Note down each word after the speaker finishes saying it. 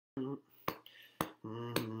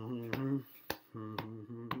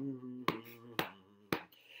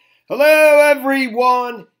Hello,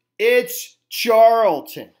 everyone. It's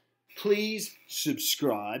Charlton. Please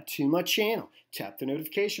subscribe to my channel. Tap the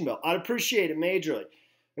notification bell. I'd appreciate it majorly.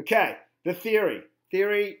 Okay, the theory.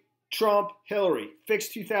 Trump, Hillary.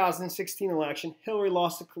 Fixed 2016 election. Hillary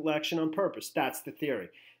lost the election on purpose. That's the theory.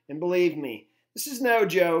 And believe me, this is no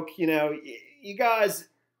joke. You know, you guys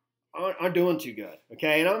aren't doing too good.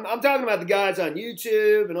 Okay, and I'm talking about the guys on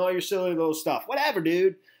YouTube and all your silly little stuff. Whatever,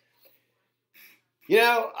 dude. You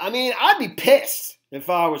know, I mean, I'd be pissed if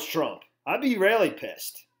I was Trump. I'd be really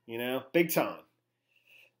pissed, you know, big time.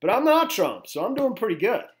 But I'm not Trump, so I'm doing pretty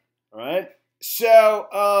good, all right? So,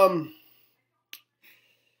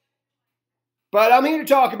 but I'm here to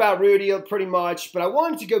talk about Rudy pretty much, but I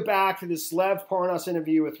wanted to go back to this Lev Parnas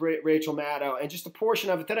interview with Rachel Maddow and just a portion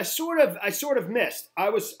of it that I sort of missed.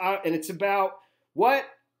 And it's about what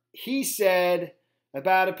he said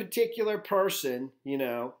about a particular person, you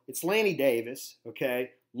know. It's Lanny Davis,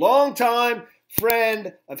 okay? Longtime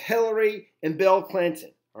friend of Hillary and Bill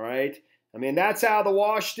Clinton, all right? I mean, that's how the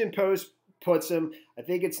Washington Post puts him. I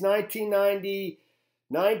think it's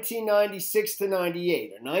 1996 to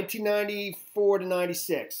 98, or 1994 to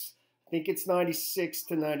 96. I think it's 96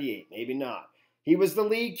 to 98, maybe not. He was the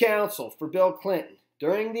lead counsel for Bill Clinton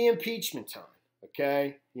during the impeachment time,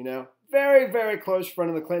 okay? You know, very, very close friend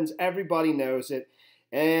of the Clintons. Everybody knows it.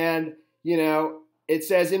 And, you know, it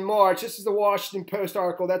says in March, this is the Washington Post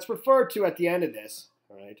article that's referred to at the end of this,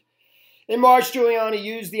 all right? In March, Giuliani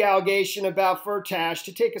used the allegation about Firtash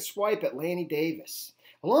to take a swipe at Lanny Davis,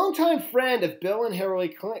 a longtime friend of Bill and Hillary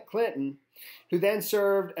Clinton, who then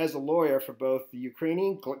served as a lawyer for both the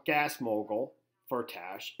Ukrainian gas mogul,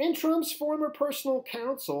 Firtash, and Trump's former personal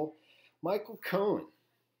counsel, Michael Cohen.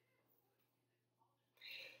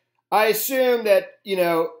 I assume that, you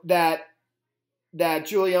know, that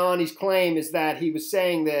Giuliani's claim is that he was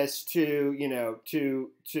saying this to, you know,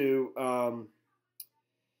 to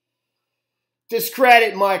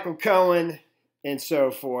discredit Michael Cohen and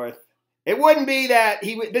so forth. It wouldn't be that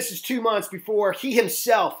this is 2 months before he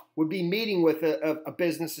himself would be meeting with a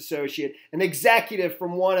business associate, an executive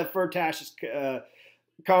from one of Firtash's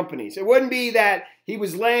companies. It wouldn't be that he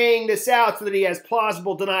was laying this out so that he has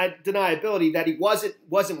plausible deniability that he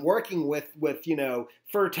wasn't working with you know,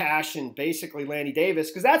 Firtash and basically Lanny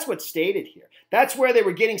Davis, because that's what's stated here. That's where they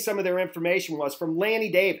were getting some of their information, was from Lanny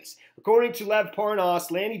Davis. According to Lev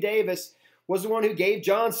Parnas, Lanny Davis was the one who gave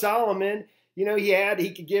John Solomon, you know,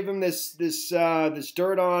 he could give him this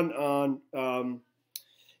dirt on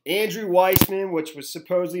Andrew Weissman, which was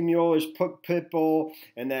supposedly Mueller's pit bull,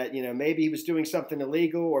 and that, you know, maybe he was doing something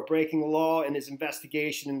illegal or breaking the law in his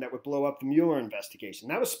investigation that would blow up the Mueller investigation.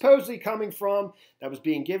 That was supposedly coming from, that was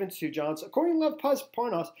being given to John, according to Lev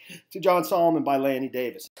Parnas, to John Solomon by Lanny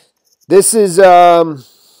Davis. This is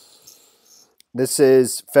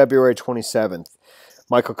February 27th.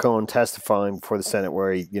 Michael Cohen testifying before the Senate,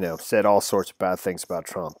 where he, you know, said all sorts of bad things about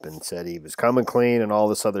Trump and said he was coming clean and all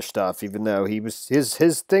this other stuff, even though he was his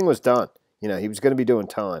thing was done. You know, he was going to be doing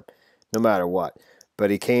time no matter what.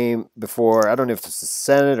 But he came before, I don't know if it's the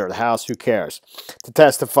Senate or the House, who cares, to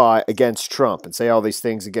testify against Trump and say all these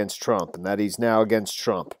things against Trump and that he's now against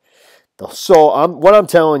Trump. What I'm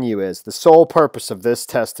telling you is the sole purpose of this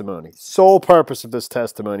testimony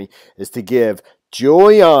is to give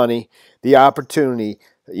Giuliani the opportunity,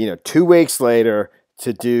 you know, 2 weeks later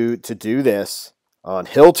to do this on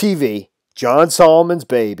Hill TV, John Solomon's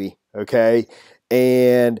baby, okay,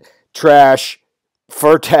 and trash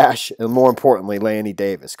Firtash and, more importantly, Lanny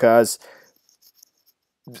Davis, because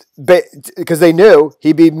they knew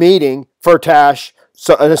he'd be meeting Firtash,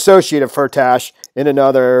 so an associate of Firtash, in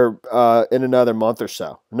another month or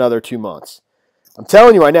so, another 2 months. I'm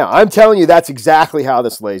telling you right now. I'm telling you that's exactly how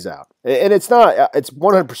this lays out, and it's not. It's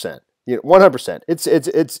 100%. You know, 100%. It's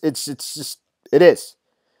just, it is.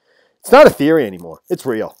 It's not a theory anymore. It's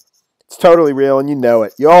real. It's totally real, and you know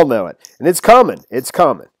it. You all know it, and it's coming. It's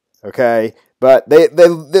coming. Okay. But they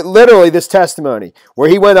literally, this testimony where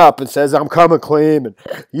he went up and says, "I'm coming clean," and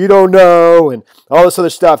you don't know, and all this other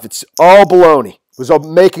stuff. It's all baloney. It was all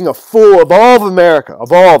making a fool of all of America,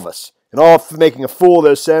 of all of us. And all making a fool of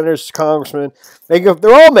those senators, congressmen.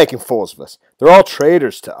 They're all making fools of us. They're all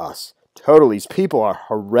traitors to us. Totally. These people are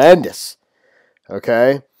horrendous.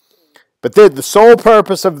 Okay? But the sole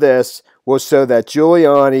purpose of this was so that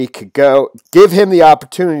Giuliani could go give him the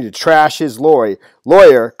opportunity to trash his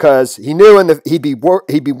lawyer, because he knew he'd be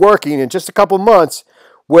working in just a couple of months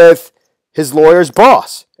with his lawyer's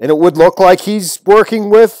boss. And it would look like he's working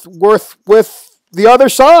with the other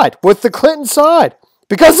side, with the Clinton side.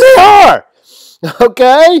 Because they are.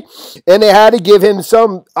 Okay? And they had to give him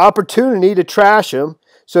some opportunity to trash him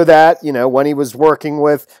so that, when he was working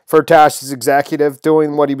with Firtash's executive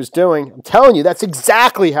doing what he was doing, I'm telling you, that's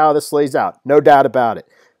exactly how this lays out. No doubt about it.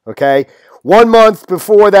 Okay? 1 month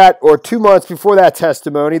before that, or 2 months before that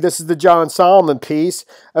testimony, this is the John Solomon piece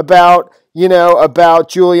about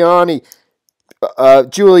Giuliani.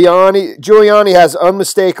 Giuliani has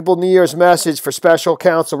unmistakable New Year's message for Special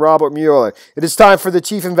Counsel Robert Mueller. It is time for the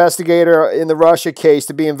chief investigator in the Russia case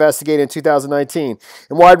to be investigated in 2019.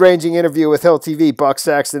 In wide-ranging interview with Hill TV, Buck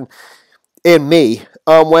Sexton and me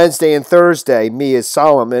on Wednesday and Thursday, me is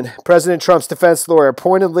Solomon, President Trump's defense lawyer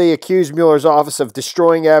pointedly accused Mueller's office of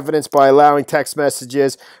destroying evidence by allowing text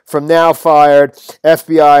messages from now fired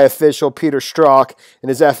FBI official Peter Strzok and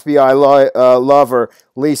his FBI lover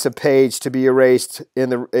Lisa Page to be erased in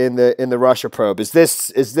the Russia probe. Is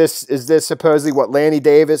this supposedly what Lanny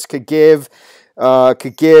Davis could give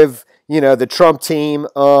the Trump team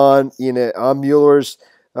on Mueller's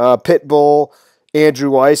pit bull Andrew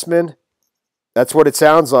Weissman? That's what it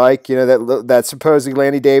sounds like, that supposedly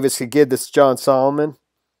Lanny Davis could give this John Solomon.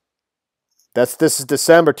 This is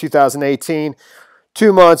December 2018,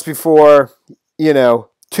 2 months before, 2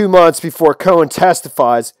 months before Cohen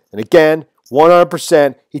testifies. And again,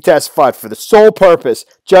 100%, he testified for the sole purpose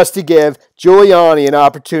just to give Giuliani an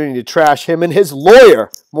opportunity to trash him and his lawyer,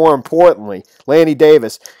 more importantly, Lanny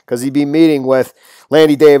Davis, because he'd be meeting with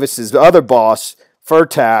Lanny Davis's other boss,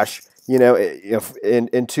 Firtash,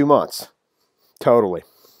 in 2 months. Totally.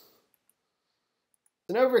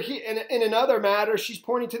 And over here, in another matter, she's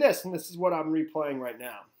pointing to this, and this is what I'm replaying right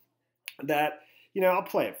now. That, I'll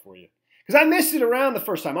play it for you. Because I missed it around the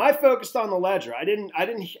first time. I focused on the ledger. I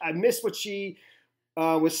missed what she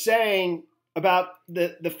was saying about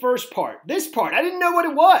the first part. This part, I didn't know what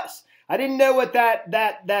it was. I didn't know what that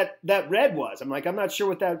red was. I'm not sure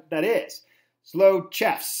what that is.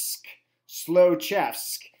 Zlochevsky.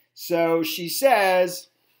 So she says,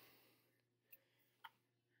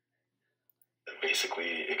 basically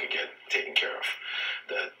it could get taken care of.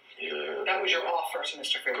 That was your offer to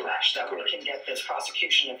Mr. Firtash, that we can get this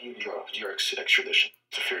prosecution of you. Your extradition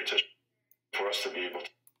to Firtash. For us to be able to,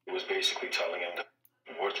 it was basically telling him that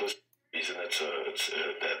worthless reason that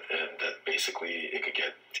basically it could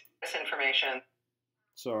get this information.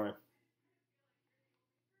 Sorry.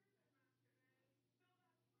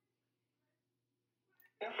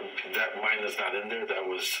 That mine is not in there. That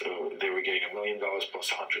was they were getting $1 million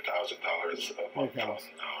plus $100,000 a month on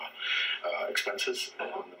expenses, and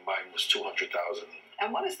mine was $200,000.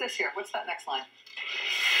 And what is this here? What's that next line?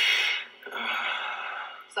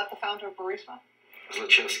 Is that the founder of Burisma?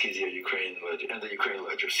 Zlochevsky's Ukraine ledger, and the Ukraine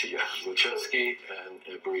ledger. See, Zlochevsky and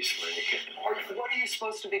Burisma. What are you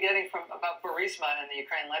supposed to be getting about Burisma and the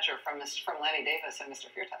Ukraine ledger from Lanny Davis and Mr.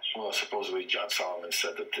 Firtash? Well, supposedly John Solomon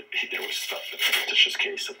said that there was stuff in Firtash's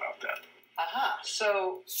case about that.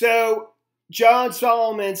 So John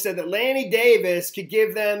Solomon said that Lanny Davis could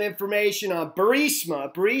give them information on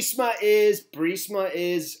Burisma. Burisma is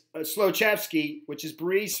Zlochevsky, which is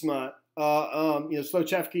Burisma.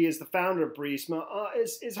 Zlochevsky is the founder of Burisma.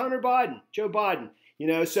 Is Hunter Biden, Joe Biden.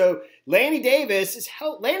 So Lanny Davis,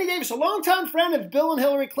 a longtime friend of Bill and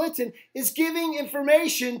Hillary Clinton, is giving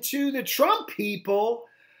information to the Trump people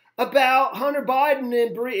about Hunter Biden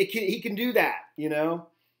and Burisma. He can do that,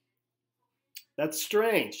 That's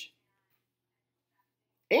strange.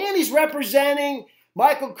 And he's representing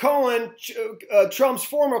Michael Cohen, Trump's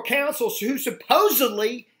former counsel, who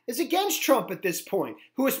supposedly is against Trump at this point,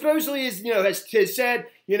 who supposedly has said,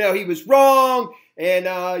 he was wrong, and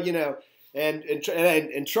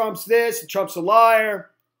and Trump's this, and Trump's a liar.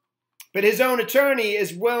 But his own attorney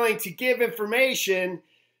is willing to give information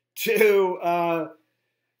to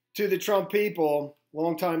the Trump people.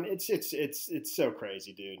 Long time. It's so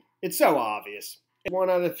crazy, dude. It's so obvious.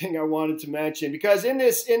 One other thing I wanted to mention, because in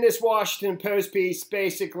this Washington Post piece,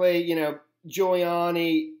 basically,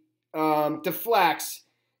 Giuliani deflects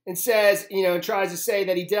and says, and tries to say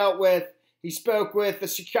that he spoke with a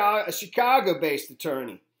Chicago-based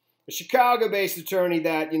attorney. A Chicago-based attorney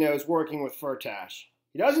that, is working with Firtash.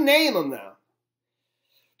 He doesn't name him, though.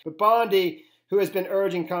 But Bondi, who has been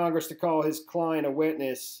urging Congress to call his client as a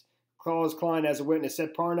witness,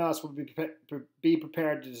 said Parnas would be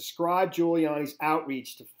prepared to describe Giuliani's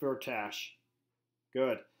outreach to Firtash.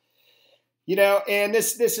 Good. And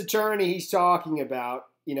this attorney he's talking about,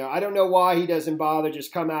 I don't know why he doesn't bother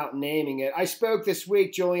just come out and naming it. I spoke this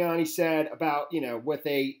week, Giuliani said, about, with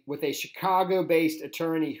a Chicago-based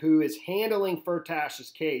attorney who is handling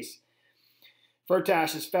Firtash's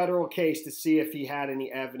federal case, to see if he had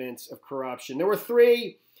any evidence of corruption. There were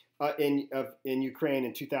three in Ukraine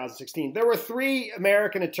in 2016. There were 3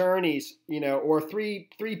 American attorneys, or three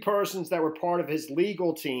persons that were part of his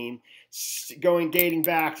legal team dating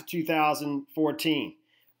back to 2014.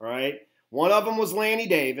 All right. One of them was Lanny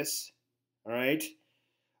Davis. All right.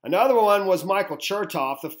 Another one was Michael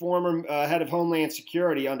Chertoff, the former head of Homeland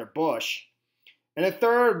Security under Bush. And a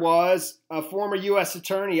third was a former U.S.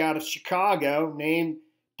 attorney out of Chicago named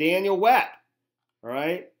Daniel Webb. All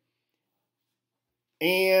right.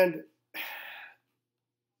 And,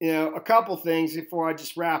 a couple things before I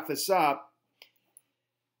just wrap this up.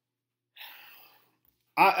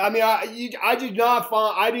 I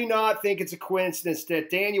do not think it's a coincidence that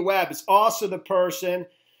Daniel Webb is also the person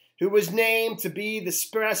who was named to be the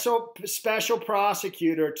special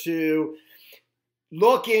prosecutor to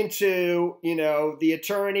look into, the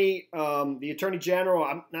attorney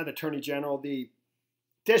general, not attorney general, the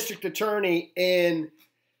district attorney in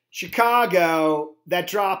Chicago that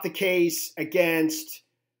dropped the case against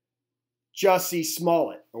Jussie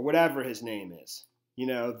Smollett, or whatever his name is.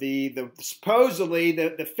 The supposedly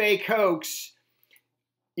the fake hoax,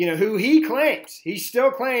 who he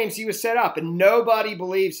still claims he was set up, and nobody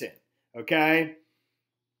believes him. Okay?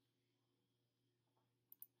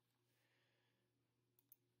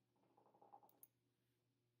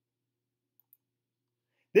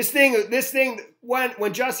 This thing,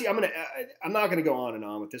 when Jussie, I'm not gonna go on and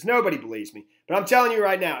on with this. Nobody believes me, but I'm telling you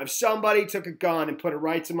right now, if somebody took a gun and put it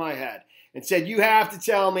right to my head and said, "You have to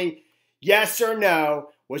tell me yes or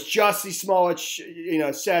no, was Jussie Smollett,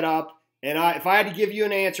 set up?" And if I had to give you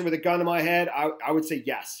an answer with a gun to my head, I would say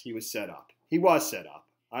yes, he was set up. He was set up.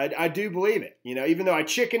 I do believe it. Even though I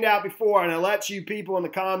chickened out before and I let you people in the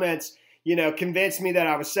comments, convince me that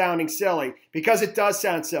I was sounding silly, because it does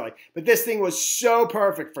sound silly. But this thing was so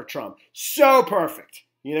perfect for Trump. So perfect.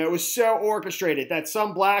 It was so orchestrated that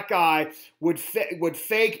some black guy would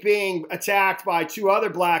fake being attacked by 2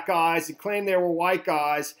 other black guys and claim they were white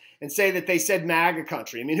guys and say that they said MAGA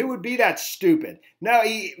country. Who would be that stupid? No,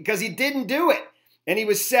 because he didn't do it, and he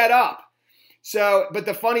was set up. So, but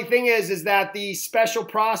the funny thing is that the special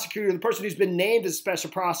prosecutor, the person who's been named as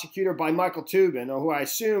special prosecutor by Michael Tubin, who I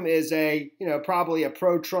assume is probably a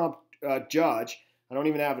pro-Trump judge. I don't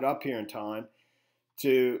even have it up here in time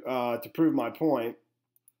to prove my point.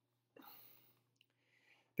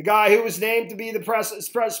 The guy who was named to be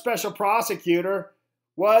the special prosecutor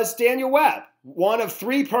was Daniel Webb, one of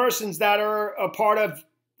 3 persons that are a part of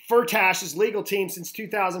Firtash's legal team since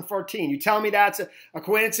 2014. You tell me that's a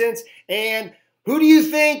coincidence? And who do you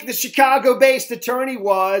think the Chicago-based attorney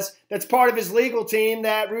was that's part of his legal team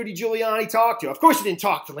that Rudy Giuliani talked to? Of course he didn't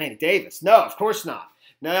talk to Lanny Davis. No, of course not.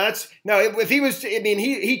 If he was,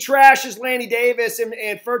 he trashes Lanny Davis and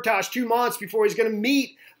Firtash 2 months before he's going to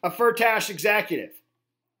meet a Firtash executive.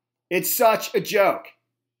 It's such a joke.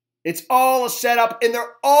 It's all a setup, and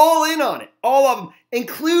they're all in on it. All of them,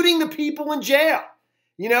 including the people in jail.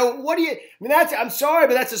 I'm sorry,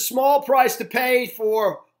 but that's a small price to pay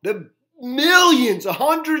for the millions,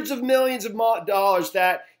 hundreds of millions of dollars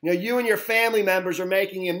that you and your family members are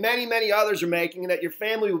making, and many, many others are making, and that your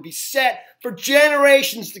family will be set for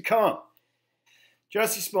generations to come.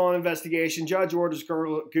 Jussie Smollett investigation. Judge orders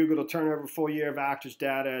Google to turn over a full year of actors'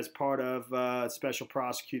 data as part of special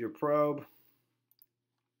prosecutor probe.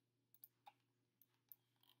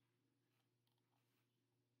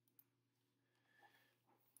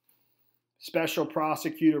 Special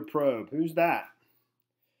prosecutor probe. Who's that?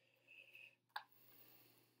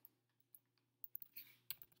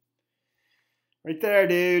 Right there,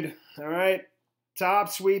 dude. All right. Top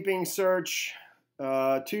sweeping search.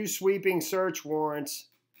 2 sweeping search warrants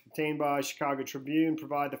obtained by Chicago Tribune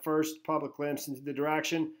provide the first public glimpse into the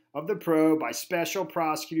direction of the probe by Special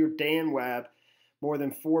Prosecutor Dan Webb more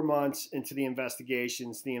than 4 months into the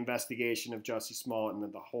investigation of Jussie Smollett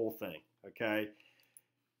and the whole thing. Okay.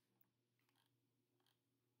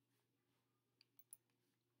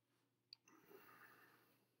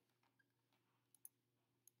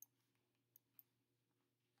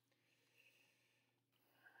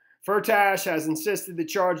 Firtash has insisted the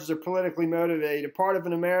charges are politically motivated, part of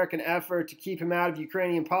an American effort to keep him out of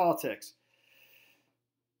Ukrainian politics.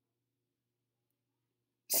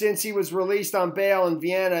 Since he was released on bail in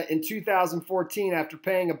Vienna in 2014 after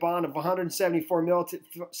paying a bond of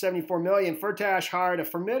 $174 million, Firtash hired a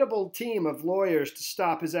formidable team of lawyers to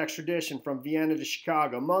stop his extradition from Vienna to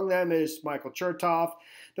Chicago. Among them is Michael Chertoff,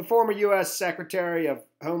 the former U.S. Secretary of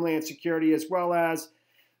Homeland Security, as well as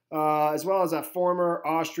a former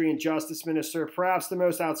Austrian justice minister. Perhaps the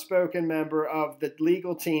most outspoken member of the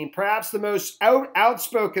legal team,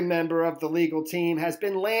 outspoken member of the legal team has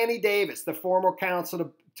been Lanny Davis, the former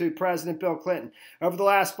counsel to President Bill Clinton. Over the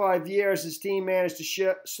last 5 years, his team managed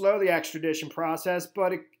to slow the extradition process,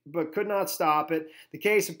 but could not stop it. The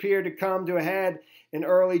case appeared to come to a head in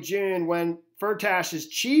early June when Firtash's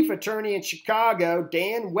chief attorney in Chicago,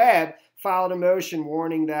 Dan Webb, filed a motion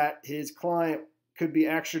warning that his client could be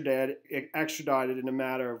extradited in a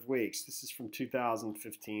matter of weeks. This is from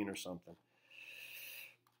 2015 or something.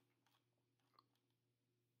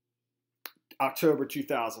 October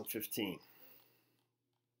 2015.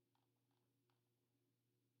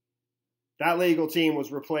 That legal team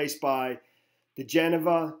was replaced by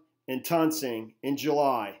DeGeneva and Tunsing in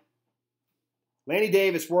July. Lanny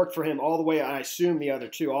Davis worked for him all the way, I assume the other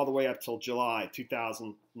two, all the way up till July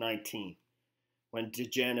 2019, when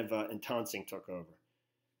DeGeneva and Tunsing took over.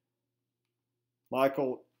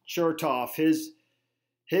 Michael Chertoff, his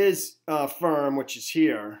firm, which is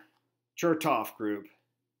here, Chertoff Group,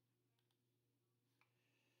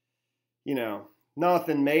 you know,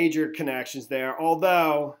 nothing major connections there.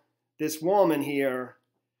 Although this woman here,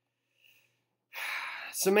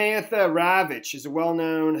 Samantha Ravitch, is a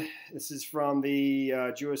well-known, this is from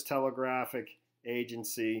the Jewish Telegraphic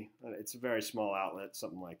Agency. It's a very small outlet,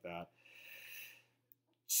 something like that.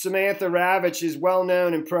 Samantha Ravitch is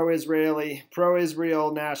well-known in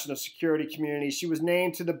pro-Israel national security community. She was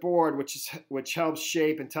named to the board, which helps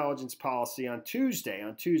shape intelligence policy on Tuesday.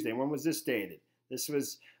 When was this dated? This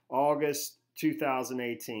was August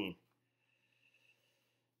 2018.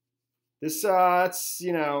 This started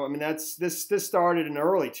in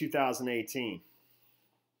early 2018.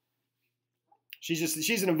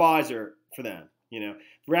 She's an advisor for them, you know.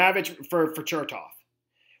 Ravitch for Chertoff.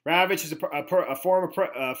 Ravitch is a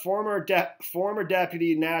former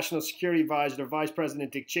deputy national security advisor to Vice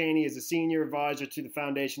President Dick Cheney, is a senior advisor to the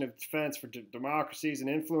Foundation of Defense for Democracies, an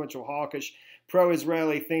influential hawkish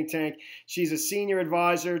pro-Israeli think tank. She's a senior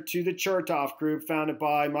advisor to the Chertoff Group, founded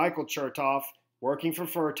by Michael Chertoff, working for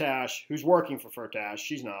Firtash. Who's working for Firtash?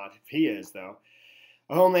 She's not. He is, though.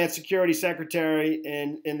 A Homeland Security Secretary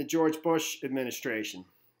in the George Bush administration.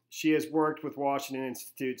 She has worked with Washington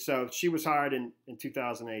Institute, so she was hired in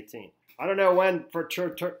 2018. I don't know when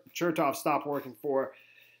Chertoff stopped working for,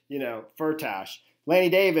 you know, Firtash. Lanny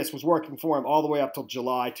Davis was working for him all the way up till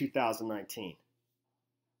July 2019.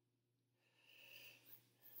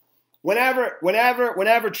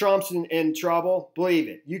 Whenever Trump's in trouble, believe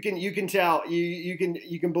it. You can tell. You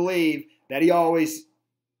can believe that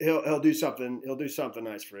he'll do something. He'll do something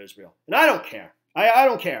nice for Israel, and I don't care. I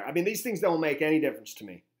don't care. I mean, these things don't make any difference to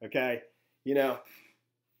me. Okay, you know,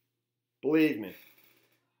 believe me.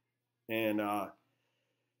 And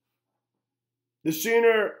the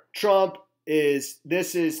sooner Trump this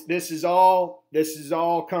all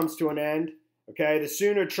comes to an end. Okay, the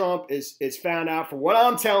sooner Trump is found out for what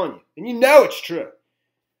I'm telling you, and you know it's true,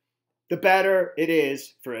 the better it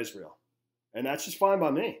is for Israel. And that's just fine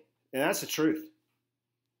by me. And that's the truth.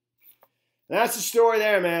 And that's the story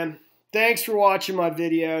there, man. Thanks for watching my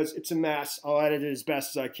videos. It's a mess. I'll edit it as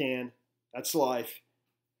best as I can. That's life.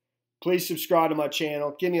 Please subscribe to my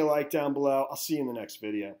channel. Give me a like down below. I'll see you in the next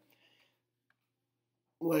video.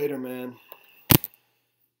 Later, man.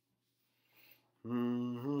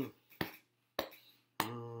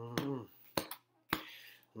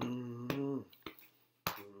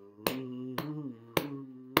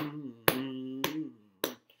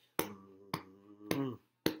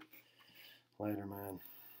 Later, man.